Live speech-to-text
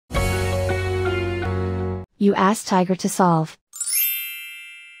You ask Tiger to solve.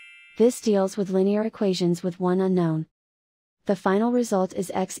 This deals with linear equations with one unknown. The final result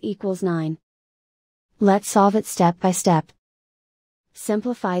is x equals 9. Let's solve it step by step.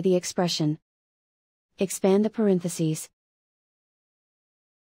 Simplify the expression. Expand the parentheses.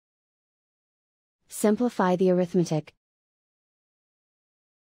 Simplify the arithmetic.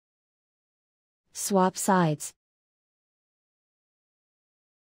 Swap sides.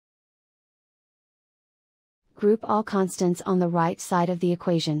 Group all constants on the right side of the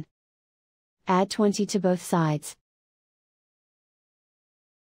equation. Add 20 to both sides.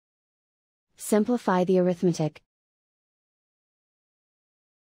 Simplify the arithmetic.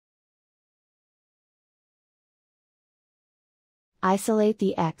 Isolate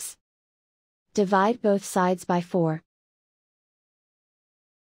the x. Divide both sides by 4.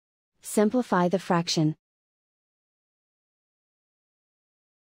 Simplify the fraction.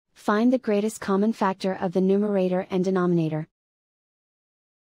 Find the greatest common factor of the numerator and denominator.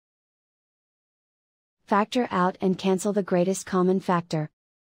 Factor out and cancel the greatest common factor.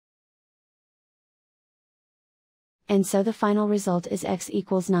 And so the final result is x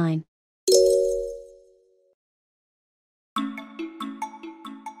equals 9.